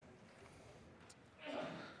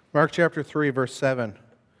Mark chapter 3, verse 7.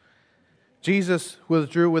 Jesus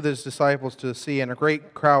withdrew with his disciples to the sea, and a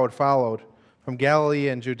great crowd followed from Galilee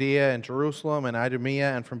and Judea and Jerusalem and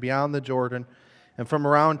Idumea and from beyond the Jordan and from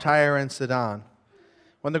around Tyre and Sidon.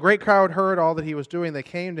 When the great crowd heard all that he was doing, they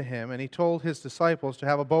came to him, and he told his disciples to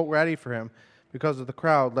have a boat ready for him because of the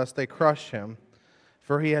crowd, lest they crush him.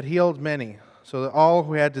 For he had healed many, so that all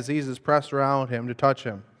who had diseases pressed around him to touch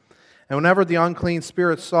him. And whenever the unclean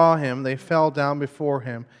spirits saw him, they fell down before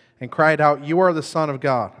him and cried out, "You are the Son of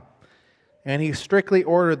God." And he strictly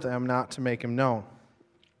ordered them not to make him known.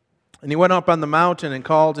 And he went up on the mountain and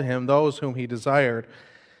called to him those whom he desired,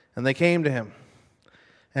 and they came to him.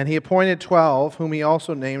 And he appointed 12, whom he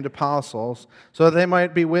also named apostles, so that they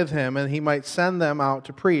might be with him, and he might send them out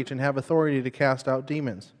to preach and have authority to cast out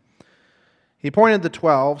demons. He appointed the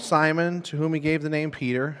 12, Simon, to whom he gave the name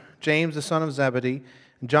Peter, James the son of Zebedee,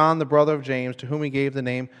 and John the brother of James, to whom he gave the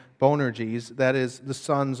name Boanerges, that is, the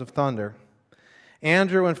sons of thunder.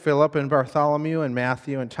 Andrew and Philip and Bartholomew and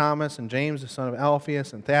Matthew and Thomas and James the son of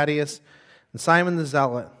Alphaeus and Thaddeus and Simon the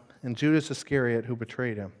Zealot and Judas Iscariot who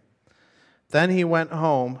betrayed him. Then he went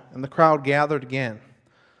home, and the crowd gathered again,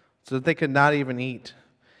 so that they could not even eat.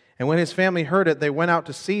 And when his family heard it, they went out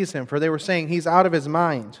to seize him, for they were saying, "He's out of his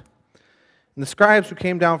mind." And the scribes who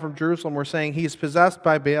came down from Jerusalem were saying, "He is possessed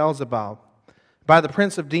by Beelzebub. By the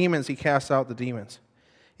prince of demons he casts out the demons."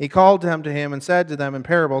 He called them to him and said to them in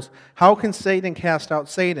parables, "How can Satan cast out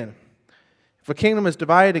Satan? If a kingdom is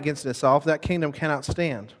divided against itself, that kingdom cannot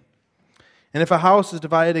stand. And if a house is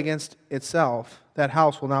divided against itself, that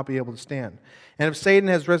house will not be able to stand. And if Satan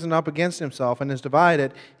has risen up against himself and is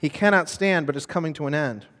divided, he cannot stand, but is coming to an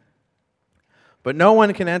end. But no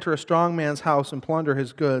one can enter a strong man's house and plunder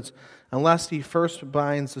his goods unless he first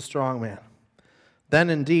binds the strong man. Then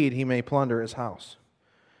indeed he may plunder his house.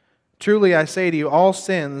 Truly I say to you, all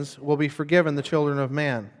sins will be forgiven the children of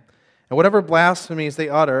man, and whatever blasphemies they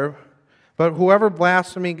utter, but whoever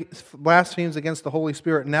blasphemes against the Holy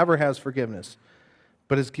Spirit never has forgiveness,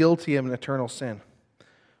 but is guilty of an eternal sin.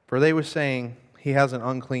 For they were saying, he has an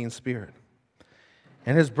unclean spirit.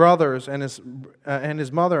 And his brothers and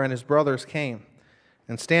his mother and his brothers came,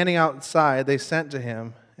 and standing outside they sent to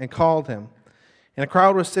him and called him. And a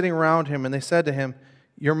crowd was sitting around him, and they said to him,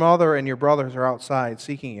 "Your mother and your brothers are outside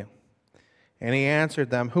seeking you." And he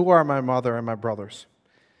answered them, "Who are my mother and my brothers?"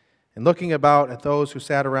 And looking about at those who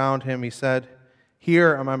sat around him, he said,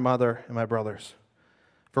 "Here are my mother and my brothers.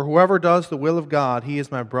 For whoever does the will of God, he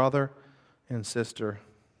is my brother and sister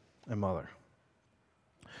and mother."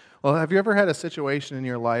 Well, have you ever had a situation in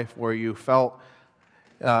your life where you felt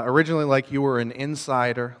originally like you were an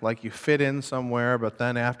insider, like you fit in somewhere, but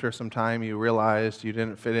then after some time you realized you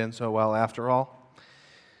didn't fit in so well after all?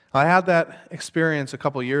 I had that experience a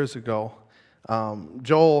couple years ago.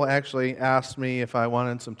 Joel actually asked me if I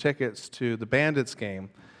wanted some tickets to the Bandits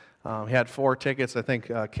game. He had 4 tickets. I think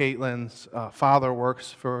Caitlin's father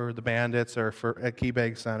works for the Bandits or at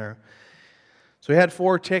KeyBank Center. So he had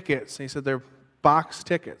 4 tickets. He said they're box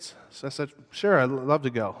tickets. So I said, sure, I'd love to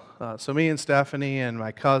go. So me and Stephanie and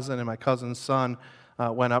my cousin and my cousin's son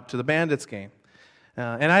went up to the Bandits game.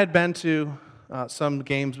 And I had been to some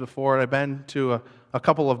games before. I'd been to a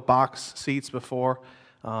couple of box seats before.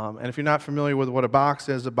 And if you're not familiar with what a box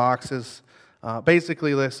is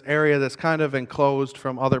basically this area that's kind of enclosed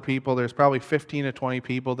from other people. There's probably 15 to 20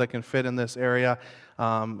 people that can fit in this area.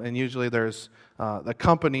 And usually there's the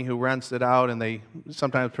company who rents it out, and they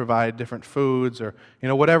sometimes provide different foods or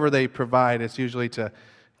whatever they provide. It's usually to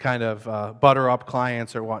kind of butter up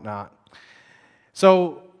clients or whatnot.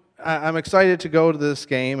 So I'm excited to go to this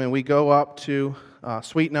game, and we go up to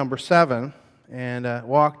suite number 7 and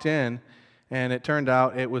walked in, and it turned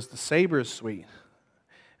out it was the Sabres suite,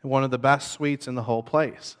 one of the best suites in the whole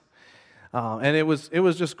place. And it was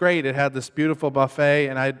just great. It had this beautiful buffet,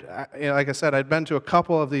 and like I said, I'd been to a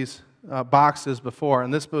couple of these boxes before,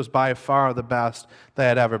 and this was by far the best that I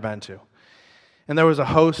had ever been to. And there was a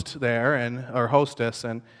host there, or hostess,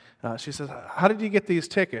 and she says, "How did you get these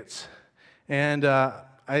tickets?" And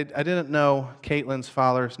I didn't know Caitlin's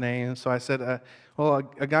father's name, so I said,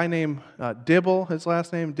 well, a guy named Dibble, his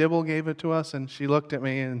last name, Dibble gave it to us, and she looked at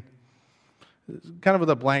me and kind of with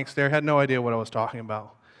a blank stare, had no idea what I was talking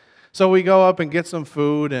about. So we go up and get some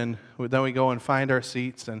food, and then we go and find our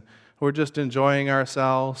seats, and we're just enjoying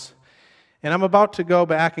ourselves. And I'm about to go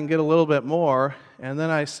back and get a little bit more, and then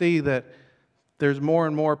I see that there's more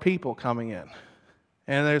and more people coming in.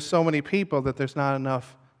 And there's so many people that there's not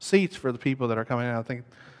enough seats for the people that are coming in. I think,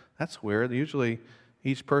 that's weird. Usually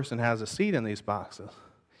each person has a seat in these boxes.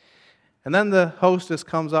 And then the hostess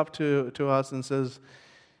comes up to us and says,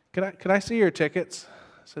 Could I see your tickets?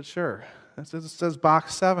 I said, sure. I said, it says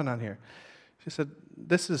box 7 on here. She said,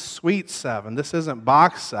 this is suite 7. This isn't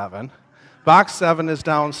box 7. Box 7 is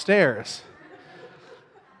downstairs.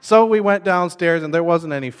 So we went downstairs, and there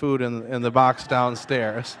wasn't any food in the box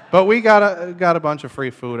downstairs. But we got a bunch of free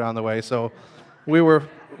food on the way, so we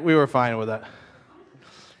were fine with it.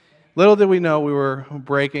 Little did we know we were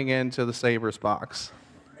breaking into the Sabres box.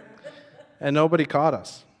 And nobody caught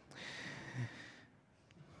us.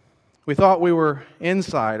 We thought we were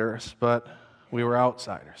insiders, but we were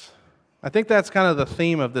outsiders. I think that's kind of the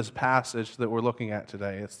theme of this passage that we're looking at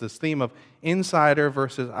today. It's this theme of insider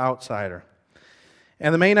versus outsider.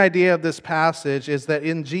 And the main idea of this passage is that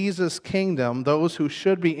in Jesus' kingdom, those who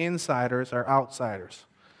should be insiders are outsiders,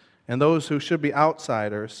 and those who should be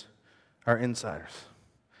outsiders are insiders.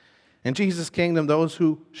 In Jesus' kingdom, those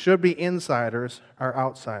who should be insiders are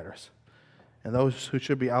outsiders, and those who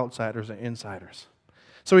should be outsiders are insiders.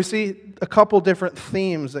 So we see a couple different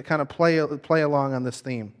themes that kind of play along on this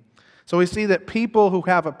theme. So we see that people who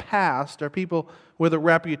have a past, or people with a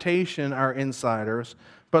reputation, are insiders,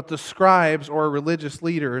 but the scribes or religious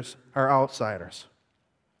leaders are outsiders.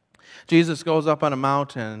 Jesus goes up on a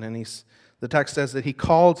mountain, and the text says that he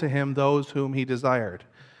called to him those whom he desired.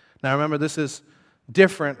 Now remember, this is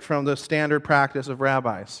different from the standard practice of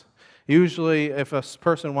rabbis. Usually, if a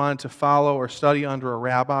person wanted to follow or study under a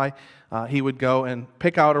rabbi, he would go and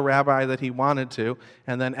pick out a rabbi that he wanted to,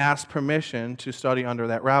 and then ask permission to study under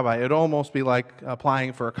that rabbi. It'd almost be like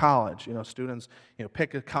applying for a college. Students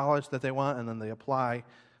pick a college that they want, and then they apply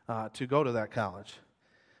to go to that college.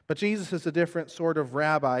 But Jesus is a different sort of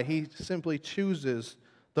rabbi. He simply chooses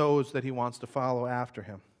those that he wants to follow after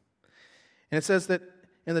him. And it says that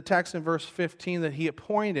in the text in verse 15 that he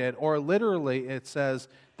appointed, or literally it says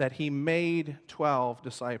that he made 12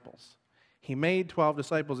 disciples. He made 12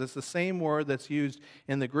 disciples. It's the same word that's used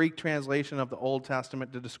in the Greek translation of the Old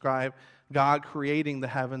Testament to describe God creating the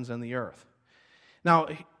heavens and the earth. Now,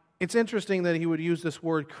 it's interesting that he would use this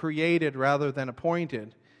word created rather than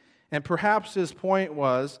appointed. And perhaps his point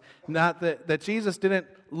was not that Jesus didn't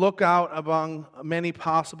look out among many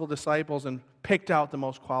possible disciples and picked out the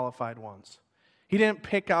most qualified ones. He didn't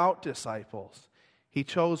pick out disciples. He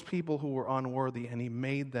chose people who were unworthy, and he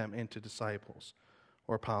made them into disciples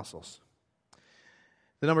or apostles.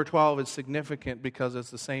 The number 12 is significant because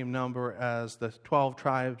it's the same number as the 12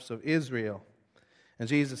 tribes of Israel. And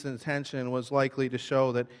Jesus' intention was likely to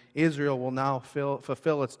show that Israel will now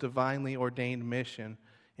fulfill its divinely ordained mission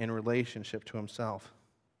in relationship to himself.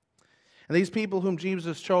 And these people whom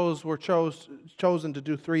Jesus chose were chosen to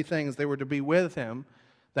do three things. They were to be with him,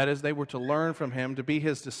 that is, they were to learn from him, to be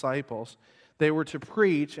his disciples. They were to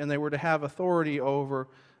preach, and they were to have authority over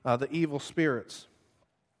the evil spirits.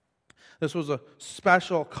 This was a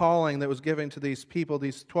special calling that was given to these people,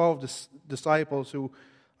 these 12 disciples who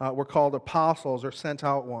were called apostles or sent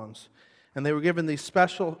out ones. And they were given these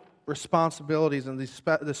special responsibilities and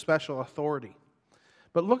this special authority.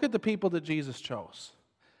 But look at the people that Jesus chose.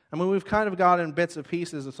 I mean, we've kind of gotten bits and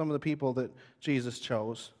pieces of some of the people that Jesus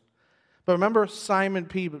chose. But remember Simon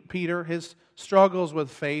Peter, his struggles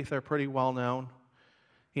with faith are pretty well known.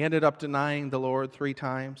 He ended up denying the Lord 3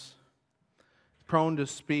 times. Prone to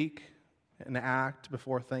speak and act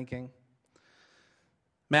before thinking.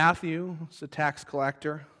 Matthew is a tax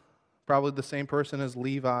collector, probably the same person as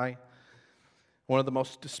Levi, one of the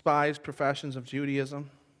most despised professions of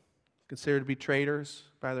Judaism, considered to be traitors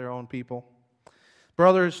by their own people.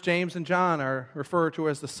 Brothers James and John are referred to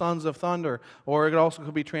as the sons of thunder, or it also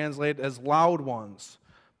could be translated as loud ones,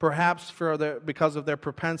 perhaps because of their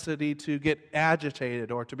propensity to get agitated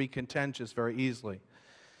or to be contentious very easily.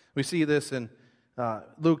 We see this in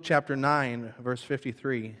Luke chapter 9, verse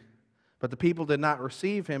 53. But the people did not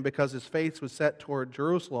receive him because his face was set toward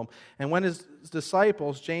Jerusalem. And when his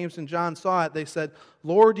disciples, James and John, saw it, they said,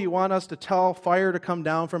 "Lord, do you want us to tell fire to come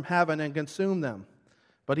down from heaven and consume them?"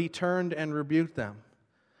 But he turned and rebuked them.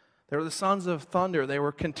 They were the sons of thunder. They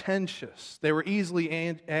were contentious. They were easily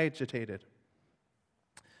agitated.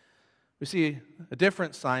 We see a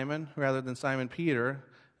different Simon rather than Simon Peter.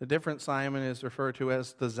 The different Simon is referred to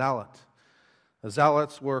as the zealot. The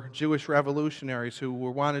zealots were Jewish revolutionaries who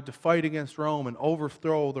wanted to fight against Rome and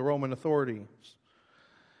overthrow the Roman authorities.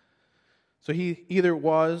 So he either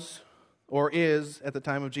was or is, at the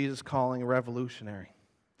time of Jesus' calling, a revolutionary.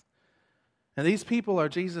 And these people are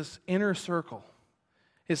Jesus' inner circle,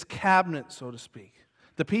 his cabinet, so to speak.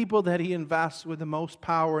 The people that he invests with the most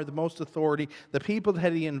power, the most authority, the people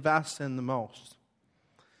that he invests in the most.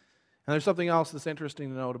 And there's something else that's interesting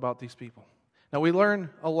to note about these people. Now, we learn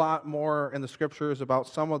a lot more in the Scriptures about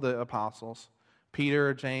some of the apostles,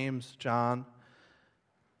 Peter, James, John.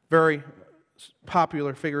 Very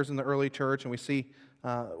popular figures in the early church, and we see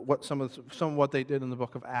some of what they did in the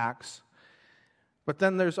book of Acts. But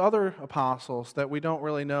then there's other apostles that we don't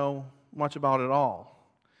really know much about at all.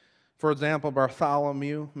 For example,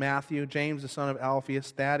 Bartholomew, Matthew, James the son of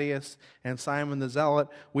Alphaeus, Thaddeus, and Simon the Zealot.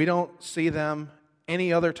 We don't see them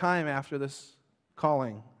any other time after this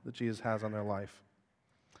calling that Jesus has on their life.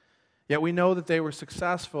 Yet we know that they were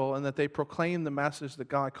successful and that they proclaimed the message that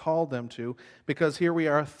God called them to, because here we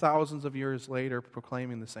are thousands of years later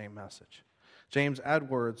proclaiming the same message. James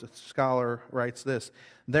Edwards, a scholar, writes this: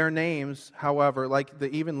 their names, however, like the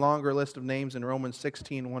even longer list of names in Romans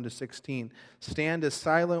 16, 1-16, stand as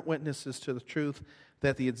silent witnesses to the truth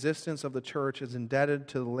that the existence of the church is indebted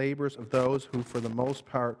to the labors of those who, for the most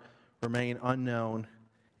part, remain unknown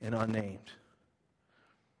and unnamed.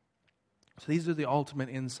 So these are the ultimate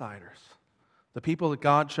insiders, the people that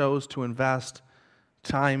God chose to invest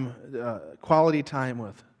time, quality time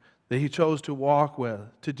with, that He chose to walk with,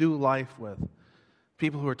 to do life with.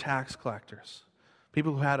 People who are tax collectors,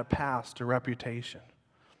 people who had a past, a reputation.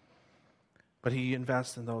 But He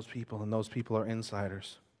invests in those people, and those people are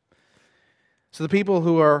insiders. So the people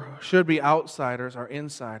who should be outsiders are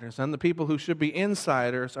insiders, and the people who should be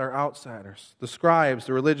insiders are outsiders. The scribes,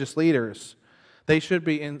 the religious leaders, they should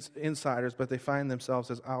be insiders, but they find themselves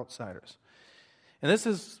as outsiders. And this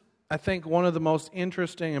is, I think, one of the most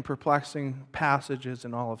interesting and perplexing passages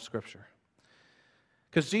in all of Scripture.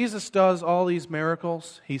 Because Jesus does all these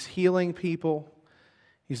miracles. He's healing people.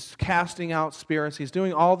 He's casting out spirits. He's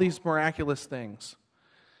doing all these miraculous things.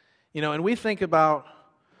 And we think about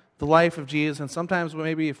the life of Jesus, and sometimes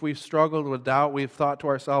maybe if we've struggled with doubt, we've thought to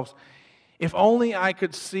ourselves, if only I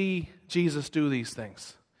could see Jesus do these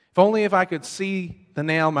things. If I could see the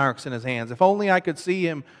nail marks in His hands. If only I could see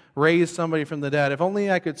Him raise somebody from the dead. If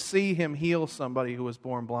only I could see Him heal somebody who was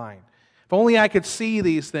born blind. If only I could see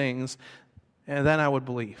these things, and then I would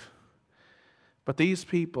believe. But these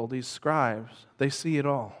people, these scribes, they see it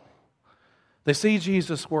all. They see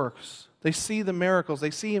Jesus' works. They see the miracles.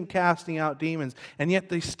 They see Him casting out demons, and yet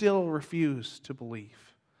they still refuse to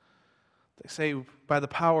believe. They say, by the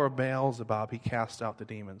power of Beelzebub, He cast out the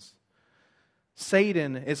demons.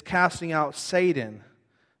 Satan is casting out Satan,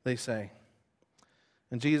 they say.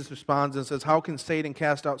 And Jesus responds and says, how can Satan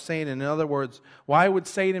cast out Satan? In other words, why would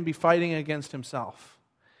Satan be fighting against himself?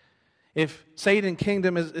 If Satan's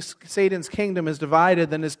kingdom is divided,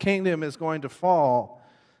 then his kingdom is going to fall.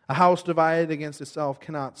 A house divided against itself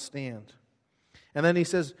cannot stand. And then he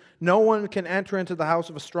says, no one can enter into the house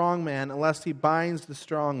of a strong man unless he binds the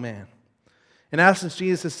strong man. In essence,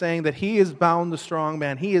 Jesus is saying that He has bound the strong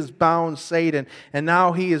man. He has bound Satan. And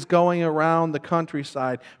now He is going around the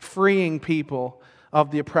countryside, freeing people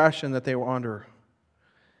of the oppression that they were under,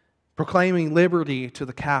 proclaiming liberty to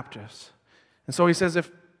the captives. And so He says,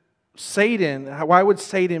 why would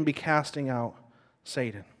Satan be casting out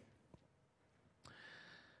Satan?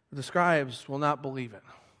 The scribes will not believe it.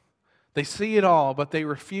 They see it all, but they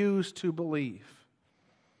refuse to believe.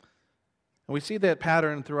 And we see that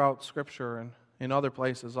pattern throughout Scripture and in other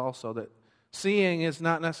places also, that seeing is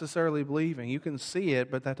not necessarily believing. You can see it,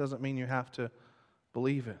 but that doesn't mean you have to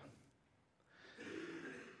believe it.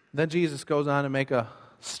 Then Jesus goes on to make a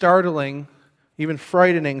startling, even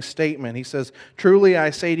frightening statement. He says, truly I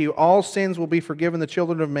say to you, all sins will be forgiven the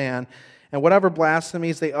children of man, and whatever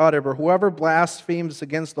blasphemies they utter, but whoever blasphemes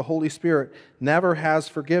against the Holy Spirit never has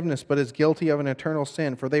forgiveness, but is guilty of an eternal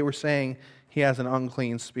sin, for they were saying he has an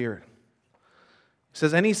unclean spirit. He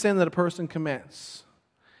says, any sin that a person commits,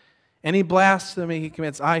 any blasphemy he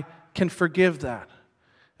commits, I can forgive that.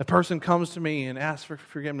 A person comes to me and asks for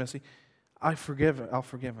forgiveness, I'll forgive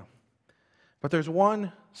him. But there's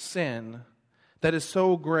one sin that is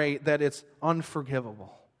so great that it's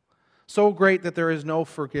unforgivable. So great that there is no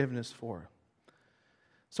forgiveness for it.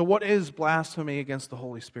 So what is blasphemy against the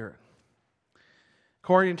Holy Spirit?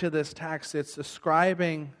 According to this text, it's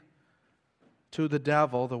ascribing to the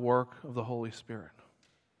devil the work of the Holy Spirit.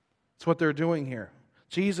 It's what they're doing here.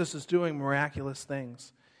 Jesus is doing miraculous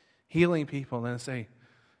things, healing people, and they say,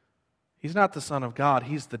 He's not the Son of God,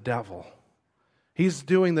 He's the devil. He's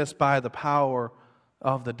doing this by the power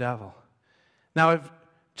of the devil. Now, if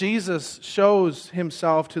Jesus shows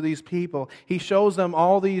Himself to these people, He shows them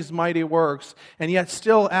all these mighty works, and yet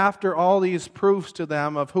still after all these proofs to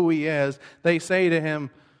them of who He is, they say to Him,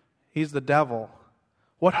 He's the devil.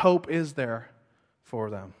 What hope is there for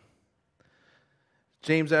them?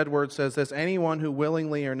 James Edwards says this, anyone who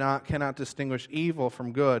willingly or not cannot distinguish evil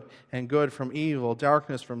from good and good from evil,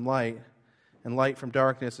 darkness from light, and light from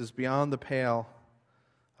darkness is beyond the pale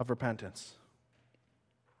of repentance.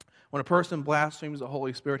 When a person blasphemes the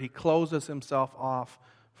Holy Spirit, he closes himself off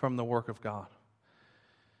from the work of God.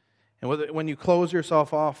 And when you close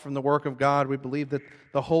yourself off from the work of God, we believe that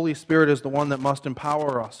the Holy Spirit is the one that must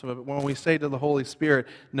empower us. When we say to the Holy Spirit,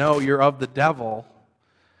 no, you're of the devil,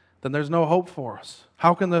 then there's no hope for us.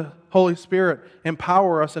 How can the Holy Spirit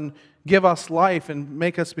empower us and give us life and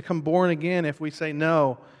make us become born again if we say,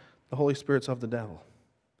 no, the Holy Spirit's of the devil?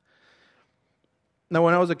 Now,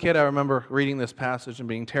 when I was a kid, I remember reading this passage and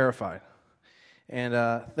being terrified and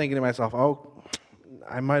thinking to myself, oh,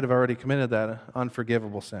 I might have already committed that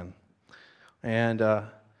unforgivable sin. And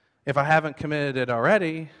if I haven't committed it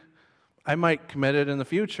already, I might commit it in the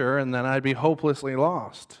future, and then I'd be hopelessly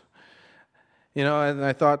lost. You know, and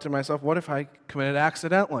I thought to myself, what if I committed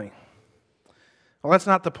accidentally? Well, that's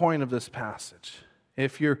not the point of this passage.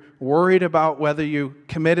 If you're worried about whether you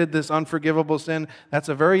committed this unforgivable sin, that's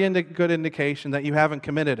a very good indication that you haven't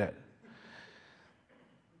committed it.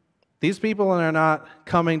 These people are not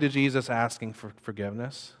coming to Jesus asking for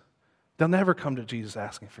forgiveness. They'll never come to Jesus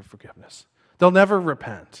asking for forgiveness. They'll never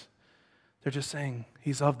repent. They're just saying,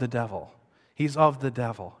 he's of the devil. He's of the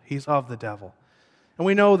devil. He's of the devil. And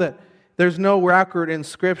we know that there's no record in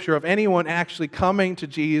Scripture of anyone actually coming to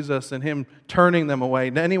Jesus and him turning them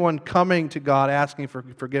away. Anyone coming to God asking for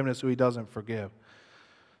forgiveness who he doesn't forgive.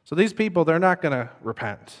 So these people, they're not going to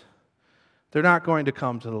repent. They're not going to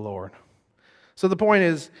come to the Lord. So the point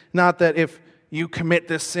is not that if you commit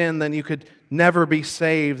this sin, then you could never be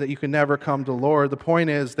saved, that you could never come to the Lord. The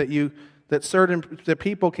point is that that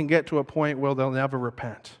people can get to a point where they'll never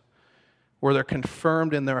repent, where they're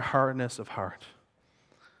confirmed in their hardness of heart.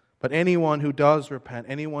 But anyone who does repent,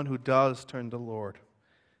 anyone who does turn to the Lord,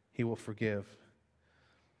 he will forgive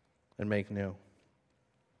and make new.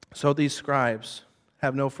 So these scribes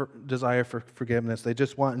have no desire for forgiveness. They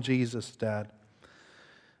just want Jesus dead.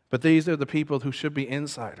 But these are the people who should be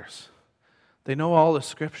insiders. They know all the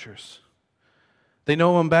Scriptures. They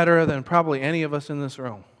know them better than probably any of us in this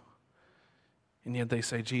room. And yet they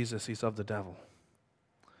say, Jesus, he's of the devil.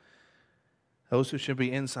 Those who should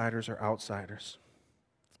be insiders are outsiders.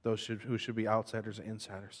 Those who should be outsiders are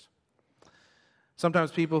insiders. Sometimes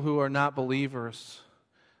people who are not believers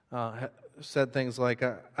said things like,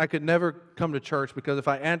 I could never come to church because if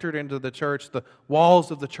I entered into the church, the walls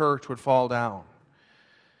of the church would fall down.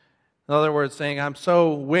 In other words, saying, I'm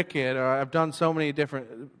so wicked, or I've done so many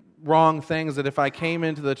different wrong things that if I came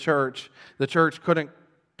into the church couldn't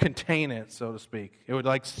contain it, so to speak. It would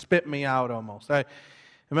like spit me out almost. I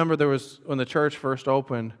remember when the church first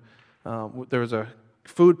opened, there was a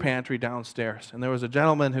food pantry downstairs, and there was a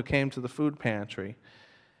gentleman who came to the food pantry,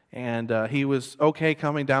 and he was okay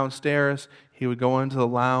coming downstairs. He would go into the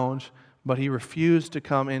lounge, but he refused to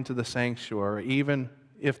come into the sanctuary, even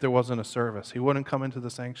if there wasn't a service. He wouldn't come into the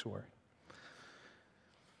sanctuary.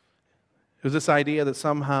 It was this idea that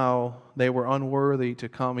somehow they were unworthy to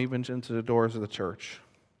come even into the doors of the church.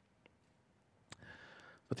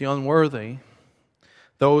 But the unworthy,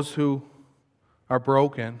 those who are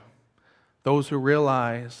broken, those who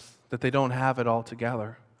realize that they don't have it all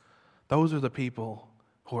together, those are the people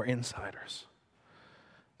who are insiders.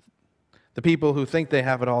 The people who think they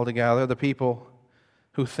have it all together, the people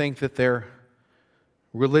who think that their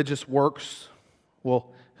religious works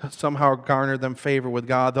will somehow garner them favor with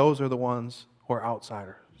God, those are the ones who are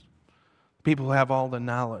outsiders. People who have all the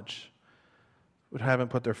knowledge but haven't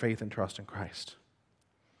put their faith and trust in Christ.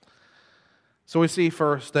 So we see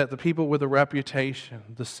first that the people with a reputation,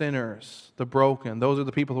 the sinners, the broken, those are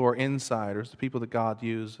the people who are insiders, the people that God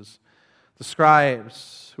uses. The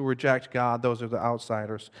scribes who reject God, those are the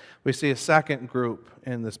outsiders. We see a second group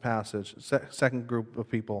in this passage, second group of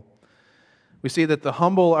people. We see that the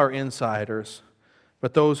humble are insiders,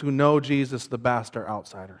 but those who know Jesus the best are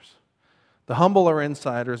outsiders. The humble are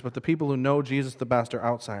insiders, but the people who know Jesus the best are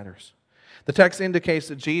outsiders. The text indicates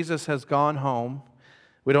that Jesus has gone home.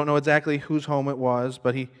 We don't know exactly whose home it was,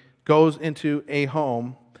 but he goes into a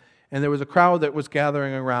home, and there was a crowd that was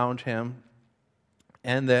gathering around him,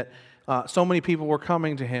 and that so many people were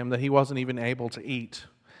coming to him that he wasn't even able to eat.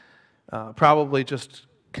 Probably just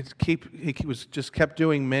he was just kept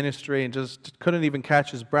doing ministry and just couldn't even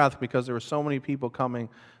catch his breath because there were so many people coming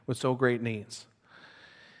with so great needs.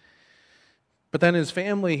 But then his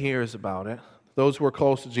family hears about it. Those who were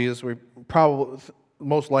close to Jesus were probably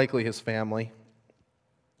most likely his family.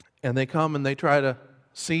 And they come and they try to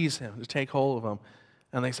seize him, to take hold of him.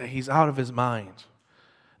 And they say, he's out of his mind.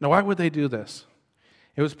 Now, why would they do this?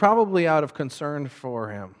 It was probably out of concern for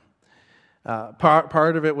him.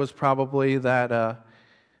 Part of it was probably that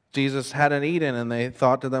Jesus hadn't eaten, and they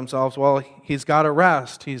thought to themselves, well, he's got to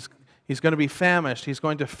rest. He's going to be famished. He's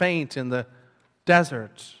going to faint in the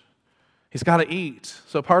desert. He's got to eat.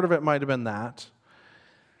 So part of it might have been that.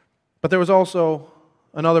 But there was also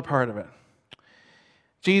another part of it.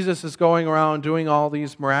 Jesus is going around doing all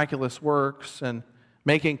these miraculous works and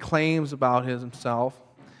making claims about himself,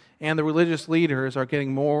 and the religious leaders are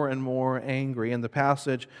getting more and more angry. In the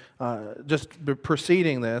passage just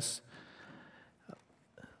preceding this,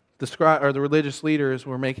 the religious leaders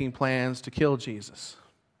were making plans to kill Jesus.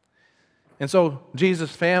 And so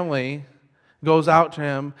Jesus' family goes out to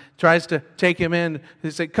him, tries to take him in.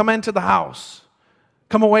 They say, "Come into the house.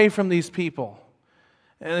 Come away from these people."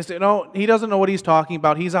 And they say, "No, he doesn't know what he's talking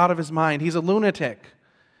about. He's out of his mind. He's a lunatic.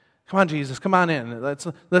 Come on, Jesus, come on in.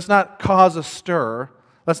 Let's not cause a stir.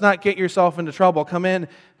 Let's not get yourself into trouble. Come in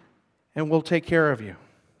and we'll take care of you."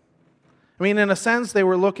 I mean, in a sense, they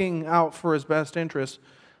were looking out for his best interests,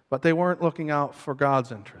 but they weren't looking out for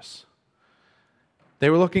God's interests. They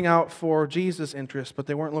were looking out for Jesus' interests, but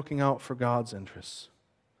they weren't looking out for God's interests.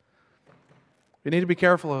 We need to be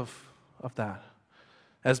careful of that.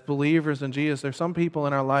 As believers in Jesus, there's some people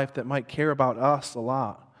in our life that might care about us a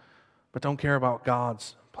lot, but don't care about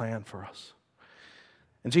God's plan for us.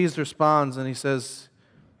 And Jesus responds and he says,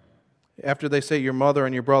 after they say your mother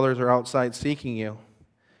and your brothers are outside seeking you,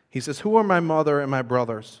 he says, "Who are my mother and my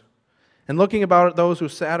brothers?" And looking about at those who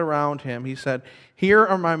sat around him, he said, "Here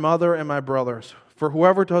are my mother and my brothers. For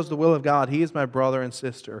whoever does the will of God, he is my brother and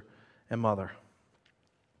sister and mother."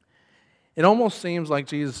 It almost seems like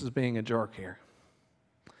Jesus is being a jerk here.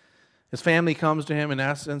 His family comes to him, in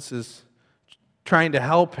essence, is trying to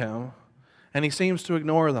help him, and he seems to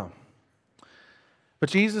ignore them. But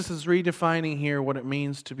Jesus is redefining here what it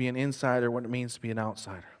means to be an insider, what it means to be an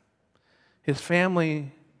outsider. His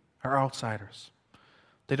family are outsiders.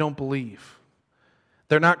 They don't believe.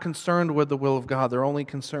 They're not concerned with the will of God. They're only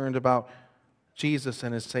concerned about Jesus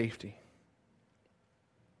and his safety.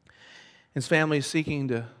 His family is seeking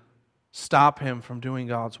to stop him from doing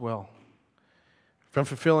God's will, from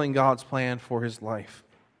fulfilling God's plan for his life.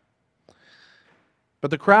 But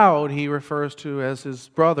the crowd he refers to as his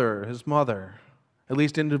brother, his mother, at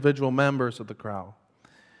least individual members of the crowd.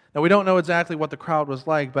 Now, we don't know exactly what the crowd was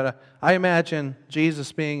like, but I imagine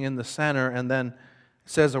Jesus being in the center, and then it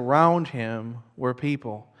says around him were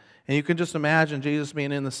people. And you can just imagine Jesus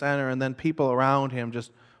being in the center and then people around him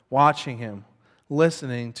just watching him,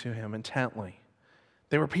 listening to him intently.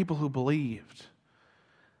 They were people who believed.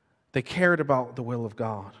 They cared about the will of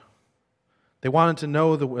God. They wanted to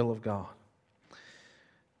know the will of God.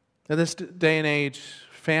 In this day and age,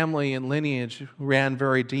 family and lineage ran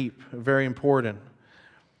very deep, very important.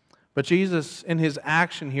 But Jesus, in his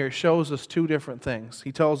action here, shows us two different things.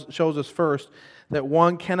 He shows us first that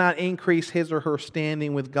one cannot increase his or her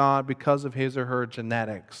standing with God because of his or her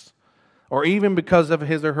genetics, or even because of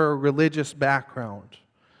his or her religious background.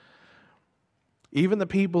 Even the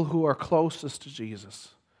people who are closest to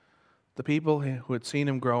Jesus, the people who had seen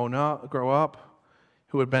him grow up,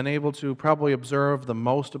 who had been able to probably observe the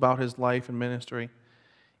most about his life and ministry,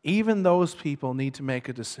 even those people need to make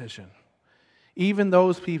a decision. Even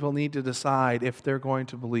those people need to decide if they're going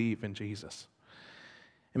to believe in Jesus.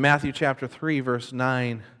 In Matthew chapter 3, verse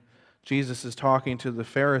 9, Jesus is talking to the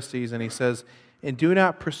Pharisees, and he says, "And do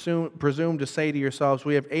not presume to say to yourselves,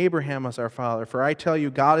 'We have Abraham as our father.' For I tell you,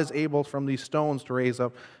 God is able from these stones to raise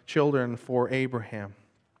up children for Abraham."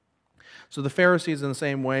 So the Pharisees, in the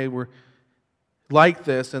same way, were like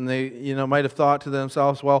this, and they might have thought to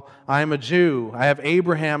themselves, "Well, I'm a Jew. I have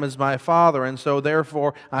Abraham as my father, and so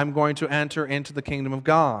therefore I'm going to enter into the kingdom of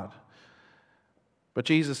God." But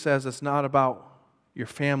Jesus says it's not about your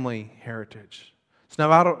family heritage. It's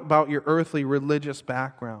not about your earthly religious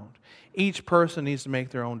background. Each person needs to make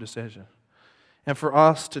their own decision. And for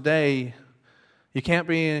us today, you can't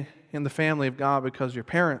be in the family of God because your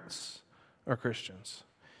parents are Christians.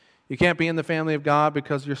 You can't be in the family of God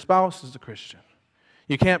because your spouse is a Christian.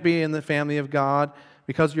 You can't be in the family of God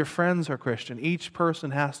because your friends are Christian. Each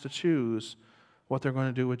person has to choose what they're going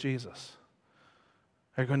to do with Jesus.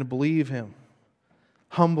 Are you going to believe him?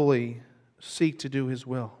 Humbly seek to do his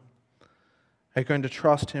will? Are you going to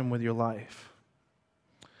trust him with your life?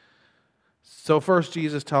 So first,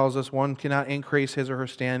 Jesus tells us one cannot increase his or her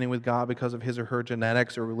standing with God because of his or her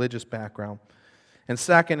genetics or religious background. And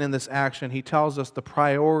second, in this action, he tells us the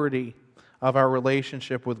priority of our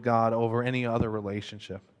relationship with God over any other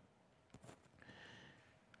relationship.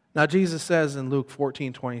 Now, Jesus says in Luke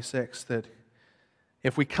 14:26 that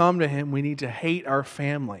if we come to him, we need to hate our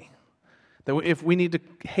family. That if we need to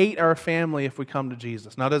hate our family if we come to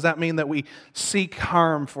Jesus. Now, does that mean that we seek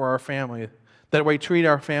harm for our family? That we treat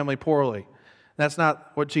our family poorly? That's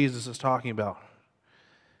not what Jesus is talking about.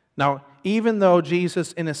 Now, even though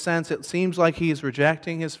Jesus, in a sense, it seems like he's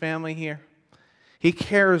rejecting his family here, He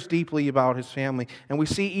cares deeply about his family. And we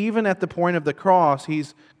see even at the point of the cross,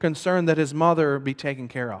 he's concerned that his mother be taken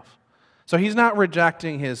care of. So he's not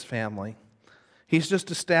rejecting his family. He's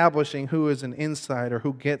just establishing who is an insider,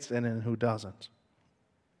 who gets in and who doesn't.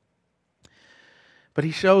 But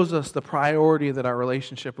he shows us the priority that our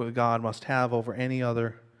relationship with God must have over any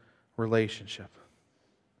other relationship.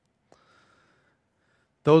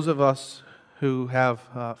 Those of us who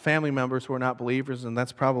have family members who are not believers, and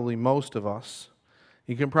that's probably most of us,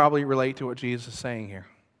 you can probably relate to what Jesus is saying here.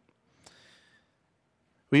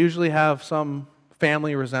 We usually have some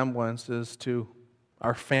family resemblances to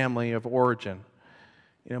our family of origin.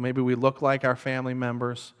 Maybe we look like our family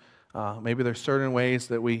members. Maybe there's certain ways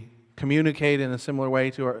that we communicate in a similar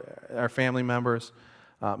way to our family members.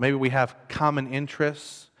 Maybe we have common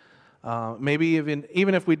interests. Maybe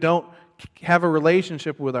even if we don't have a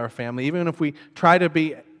relationship with our family, even if we try to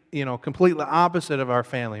be completely opposite of our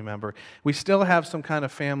family member, we still have some kind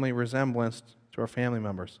of family resemblance to our family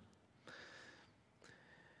members.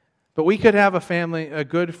 But we could have a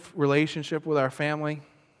good relationship with our family.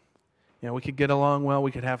 We could get along well,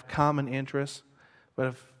 we could have common interests, but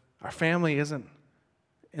if our family isn't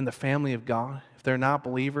in the family of God, if they're not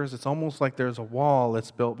believers, it's almost like there's a wall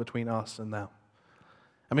that's built between us and them.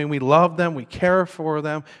 We love them, we care for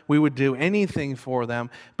them, we would do anything for them,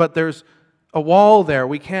 but there's a wall there.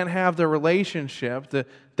 We can't have the relationship, the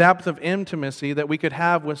depth of intimacy that we could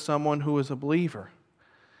have with someone who is a believer.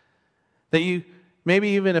 Maybe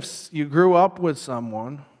even if you grew up with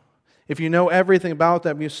someone, if you know everything about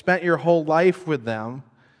them, you spent your whole life with them,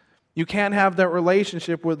 you can't have that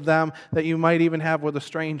relationship with them that you might even have with a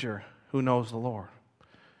stranger who knows the Lord.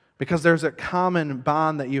 Because there's a common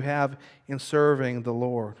bond that you have in serving the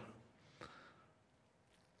Lord.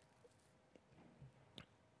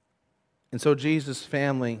 And so Jesus'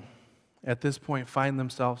 family, at this point, find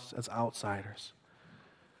themselves as outsiders.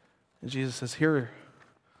 And Jesus says, here,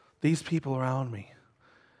 these people around me,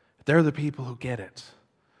 they're the people who get it.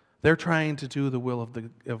 They're trying to do the will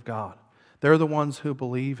of God. They're the ones who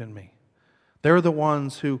believe in me. They're the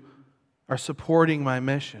ones who are supporting my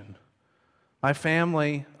mission. My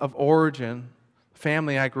family of origin, the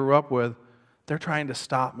family I grew up with, they're trying to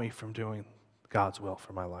stop me from doing God's will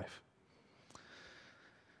for my life.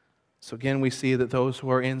 So again, we see that those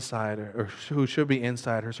who are insiders, or who should be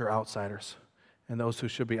insiders, are outsiders, and those who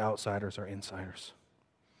should be outsiders are insiders.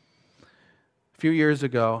 A few years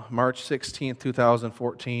ago, March 16,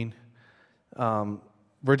 2014,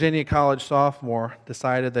 Virginia College sophomore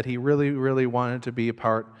decided that he really, really wanted to be a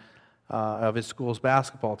part of his school's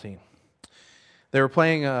basketball team. They were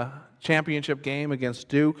playing a championship game against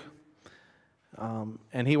Duke,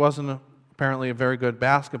 and he wasn't apparently a very good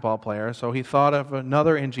basketball player, so he thought of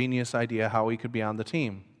another ingenious idea how he could be on the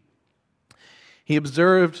team. He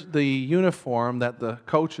observed the uniform that the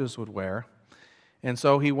coaches would wear, and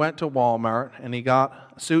so he went to Walmart and he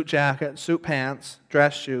got a suit jacket, suit pants,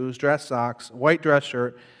 dress shoes, dress socks, white dress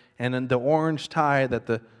shirt, and then the orange tie that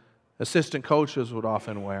the assistant coaches would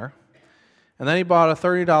often wear. And then he bought a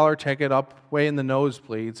 $30 ticket up way in the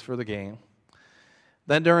nosebleeds for the game.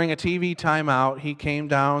 Then during a TV timeout, he came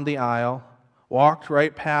down the aisle, walked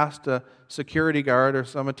right past a security guard or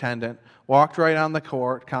some attendant, walked right on the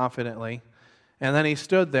court confidently, and then he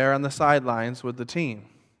stood there on the sidelines with the team.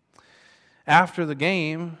 After the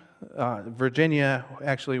game, Virginia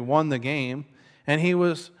actually won the game, and he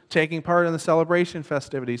was taking part in the celebration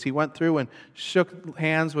festivities. He went through and shook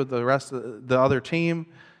hands with the rest of the other team.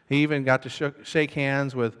 He even got to shake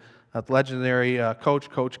hands with a legendary coach,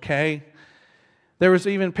 Coach K. There was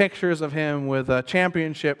even pictures of him with a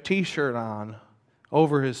championship T-shirt on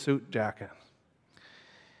over his suit jacket.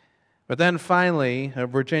 But then finally, a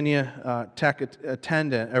Virginia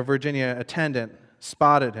attendant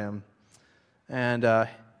spotted him, and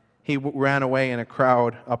he ran away in a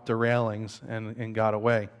crowd up the railings and got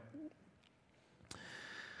away.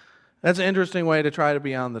 That's an interesting way to try to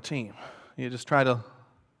be on the team. You just try to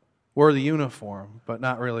wear the uniform, but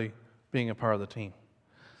not really being a part of the team.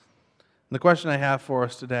 And the question I have for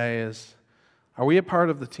us today is, are we a part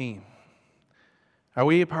of the team? Are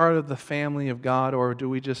we a part of the family of God, or do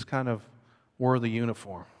we just kind of wear the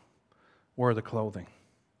uniform, wear the clothing?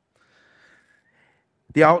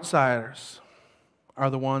 The outsiders are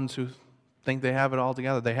the ones who think they have it all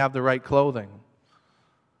together. They have the right clothing.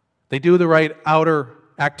 They do the right outer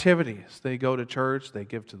activities. They go to church, they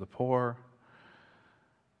give to the poor,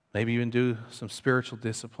 maybe even do some spiritual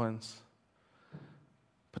disciplines.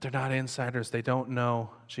 But they're not insiders. They don't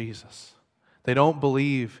know Jesus. They don't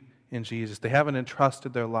believe in Jesus. They haven't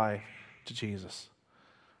entrusted their life to Jesus.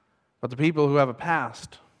 But the people who have a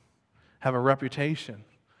past, have a reputation,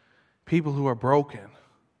 people who are broken,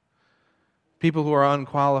 people who are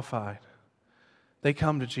unqualified, they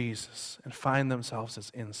come to Jesus and find themselves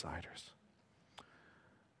as insiders.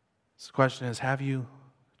 So the question is, have you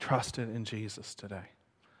trusted in Jesus today?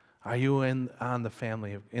 Are you in the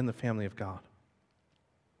family of God?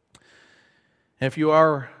 And if you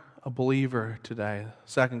are a believer today,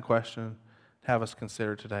 the second question to have us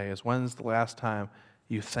consider today is, when's the last time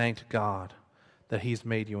you thanked God that He's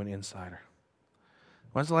made you an insider?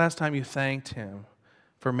 When's the last time you thanked Him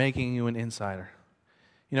for making you an insider?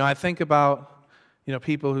 I think about,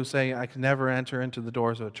 people who say, I could never enter into the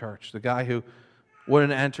doors of a church. The guy who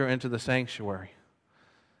wouldn't enter into the sanctuary.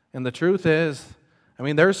 And the truth is,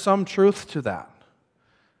 there's some truth to that.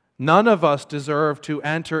 None of us deserve to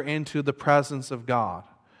enter into the presence of God.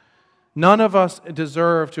 None of us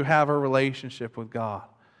deserve to have a relationship with God.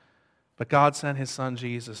 But God sent His Son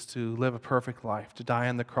Jesus to live a perfect life, to die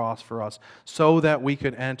on the cross for us, so that we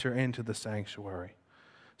could enter into the sanctuary,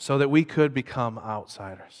 so that we could become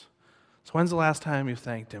outsiders. So when's the last time you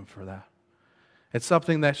thanked Him for that? It's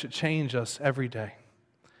something that should change us every day.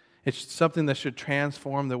 It's something that should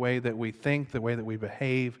transform the way that we think, the way that we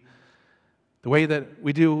behave, the way that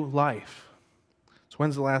we do life. So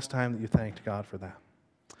when's the last time that you thanked God for that?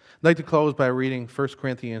 I'd like to close by reading 1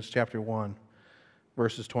 Corinthians chapter 1,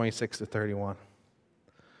 verses 26 to 31. It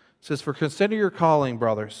says, "For consider your calling,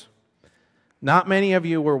 brothers. Not many of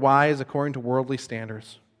you were wise according to worldly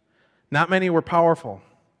standards. Not many were powerful.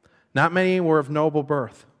 Not many were of noble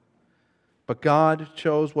birth. But God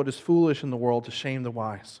chose what is foolish in the world to shame the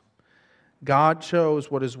wise. God chose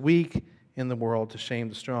what is weak in the world to shame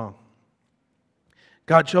the strong.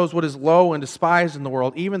 God chose what is low and despised in the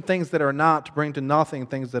world, even things that are not, to bring to nothing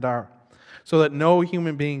things that are, so that no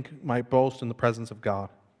human being might boast in the presence of God.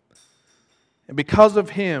 And because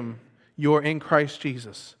of Him, you are in Christ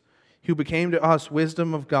Jesus, who became to us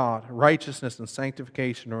wisdom of God, righteousness and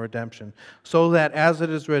sanctification or redemption, so that, as it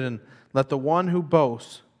is written, let the one who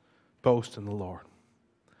boasts, boast in the Lord."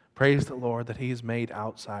 Praise the Lord that He has made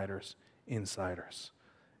outsiders insiders.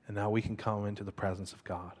 And now we can come into the presence of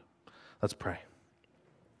God. Let's pray.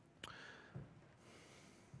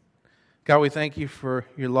 God, we thank You for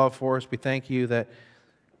Your love for us. We thank You that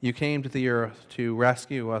You came to the earth to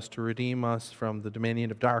rescue us, to redeem us from the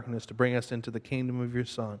dominion of darkness, to bring us into the kingdom of Your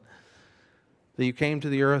Son. That You came to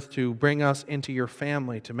the earth to bring us into Your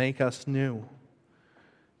family, to make us new,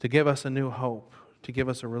 to give us a new hope, to give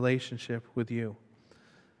us a relationship with You.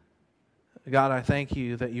 God, I thank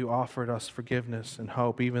You that You offered us forgiveness and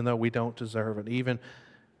hope, even though we don't deserve it. Even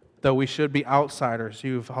though we should be outsiders,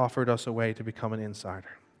 You've offered us a way to become an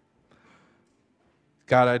insider.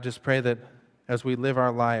 God, I just pray that as we live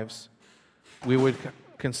our lives, we would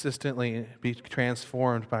consistently be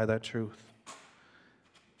transformed by that truth.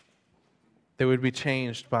 That we would be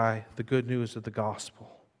changed by the good news of the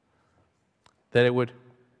gospel. That it would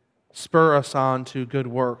spur us on to good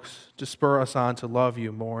works, to spur us on to love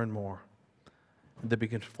You more and more, and to be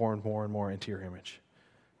conformed more and more into Your image.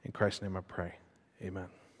 In Christ's name I pray. Amen.